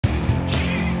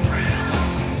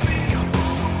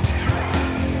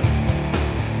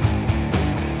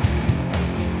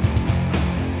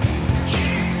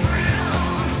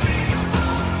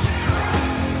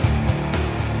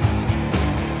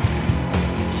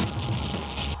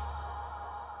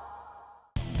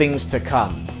Things to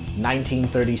Come,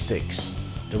 1936.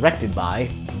 Directed by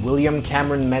William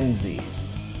Cameron Menzies.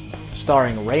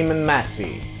 Starring Raymond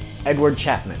Massey, Edward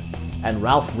Chapman, and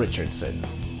Ralph Richardson.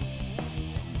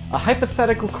 A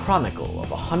hypothetical chronicle of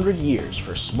 100 years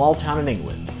for a small town in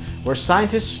England, where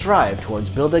scientists strive towards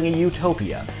building a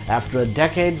utopia after a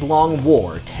decades-long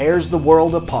war tears the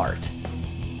world apart.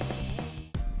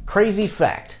 Crazy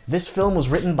fact, this film was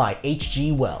written by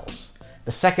H.G. Wells.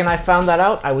 The second I found that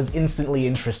out, I was instantly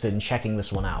interested in checking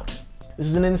this one out. This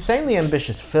is an insanely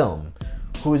ambitious film,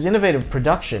 whose innovative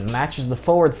production matches the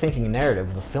forward-thinking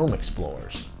narrative the film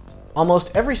explores.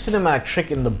 Almost every cinematic trick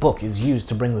in the book is used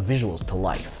to bring the visuals to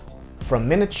life. From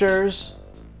miniatures,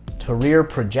 to rear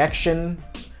projection,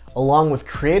 along with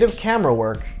creative camera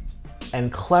work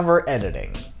and clever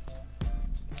editing.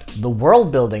 The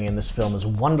world building in this film is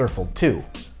wonderful too.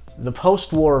 The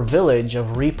post-war village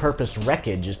of repurposed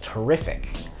wreckage is terrific,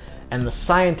 and the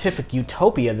scientific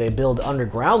utopia they build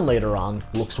underground later on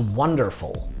looks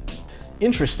wonderful.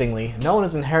 Interestingly, no one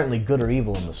is inherently good or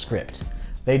evil in the script.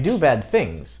 They do bad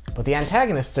things, but the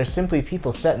antagonists are simply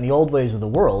people set in the old ways of the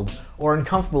world or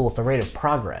uncomfortable with the rate of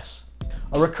progress.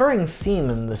 A recurring theme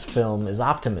in this film is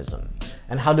optimism,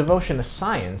 and how devotion to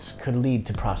science could lead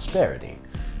to prosperity,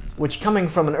 which coming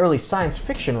from an early science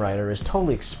fiction writer is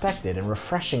totally expected and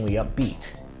refreshingly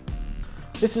upbeat.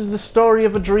 This is the story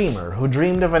of a dreamer who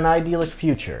dreamed of an idyllic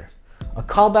future, a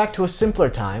callback to a simpler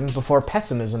time before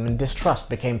pessimism and distrust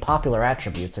became popular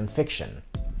attributes in fiction.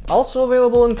 Also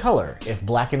available in color, if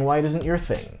black and white isn't your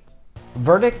thing.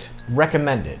 Verdict: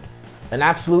 recommended. An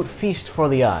absolute feast for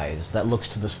the eyes that looks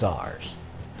to the stars.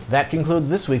 That concludes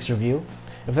this week's review.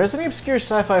 If there's any obscure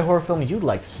sci-fi horror film you'd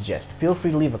like to suggest, feel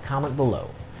free to leave a comment below.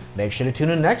 Make sure to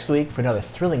tune in next week for another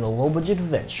thrilling low-budget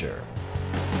adventure.